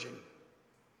encouraging.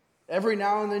 Every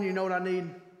now and then, you know what I need?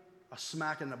 A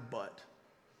smack in the butt.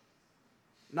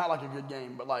 Not like a good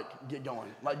game, but like get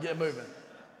going, like get moving.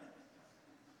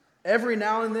 Every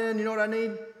now and then, you know what I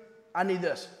need? I need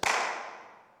this.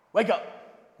 Wake up.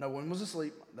 No one was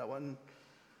asleep. That wasn't.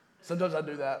 Sometimes I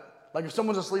do that. Like if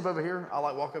someone's asleep over here, I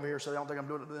like walk over here so they don't think I'm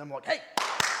doing it to them. I'm like, hey.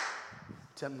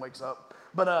 Tim wakes up.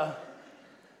 But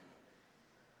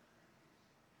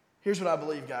here's what I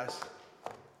believe, guys.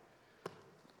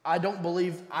 I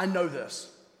know this.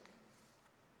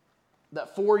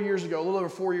 That 4 years ago, a little over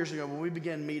 4 years ago, when we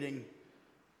began meeting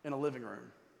in a living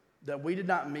room, that we did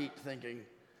not meet thinking,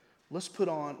 let's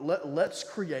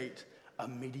create a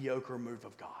mediocre move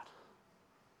of God.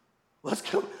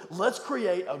 Let's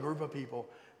create a group of people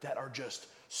that are just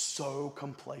so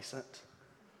complacent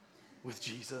with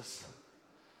Jesus.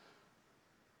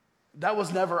 That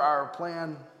was never our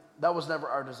plan. That was never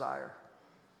our desire.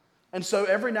 And so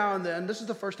every now and then, this is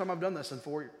the first time I've done this in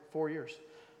 4 years.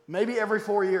 Maybe every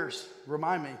 4 years,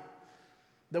 remind me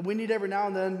that we need every now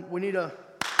and then, we need a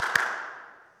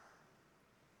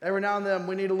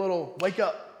little wake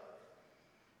up.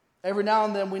 Every now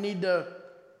and then we need to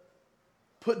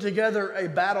put together a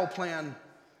battle plan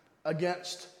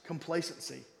against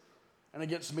complacency and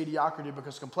against mediocrity,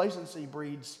 because complacency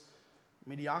breeds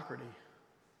mediocrity.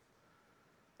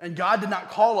 And God did not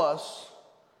call us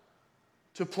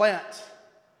to plant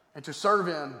and to serve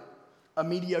in a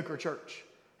mediocre church.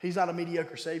 He's not a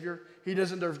mediocre Savior. He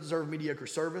doesn't deserve mediocre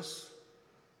service.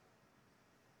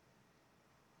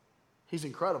 He's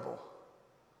incredible.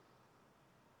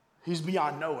 He's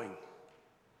beyond knowing.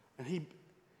 And he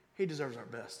deserves our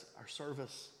best, our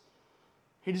service.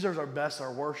 He deserves our best,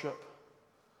 our worship.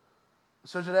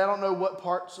 So today, I don't know what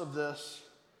parts of this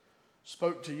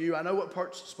spoke to you. I know what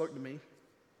parts spoke to me.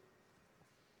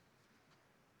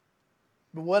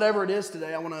 But whatever it is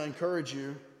today, I want to encourage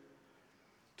you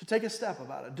to take a step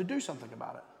about it, to do something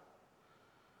about it.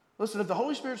 Listen, if the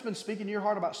Holy Spirit's been speaking to your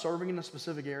heart about serving in a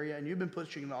specific area and you've been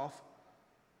pushing it off,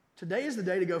 today is the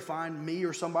day to go find me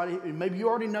or somebody. Maybe you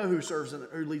already know who serves in,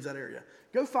 who leads that area.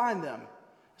 Go find them.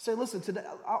 Say, listen, today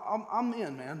I'm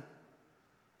in, man.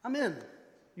 I'm in.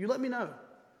 You let me know.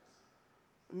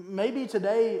 Maybe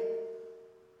today,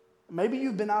 maybe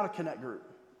you've been out of Connect Group.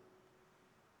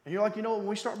 And you're like, you know, when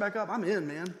we start back up, I'm in,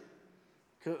 man.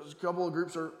 Because a couple of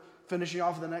groups are finishing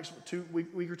off in the next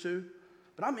week or two.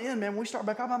 But I'm in, man. When we start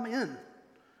back up, I'm in.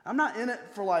 I'm not in it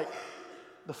for like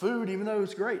the food, even though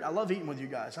it's great. I love eating with you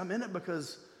guys. I'm in it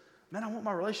because, man, I want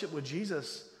my relationship with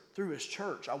Jesus through his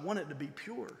church. I want it to be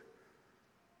pure.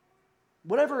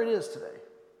 Whatever it is today.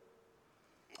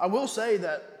 I will say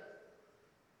that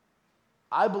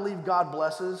I believe God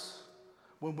blesses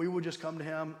when we would just come to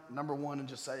him, number one, and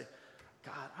just say,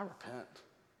 God, I repent.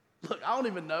 Look, I don't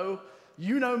even know.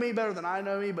 You know me better than I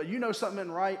know me, but you know something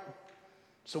isn't right.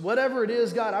 So whatever it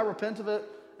is, God, I repent of it.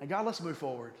 And God, let's move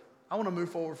forward. I want to move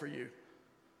forward for you.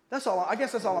 That's all. I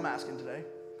guess that's all I'm asking today.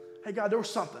 Hey, God, there was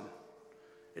something.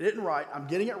 It isn't right. I'm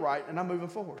getting it right, and I'm moving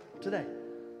forward today.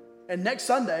 And next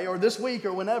Sunday or this week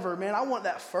or whenever, man, I want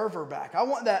that fervor back. I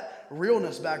want that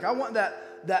realness back. I want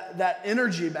that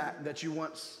energy back that you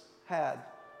once had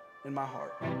in my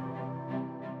heart.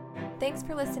 Thanks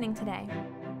for listening today.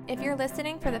 If you're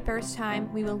listening for the first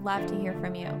time, we would love to hear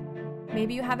from you.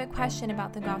 Maybe you have a question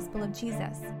about the gospel of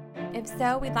Jesus. If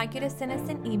so, we'd like you to send us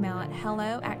an email at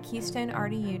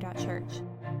hello@keystonerdu.church.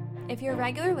 If you're a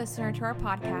regular listener to our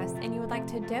podcast and you would like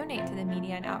to donate to the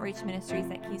media and outreach ministries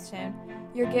at Keystone,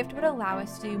 your gift would allow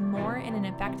us to do more in an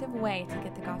effective way to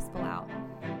get the gospel out.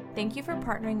 Thank you for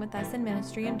partnering with us in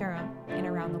ministry in Durham and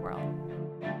around the world.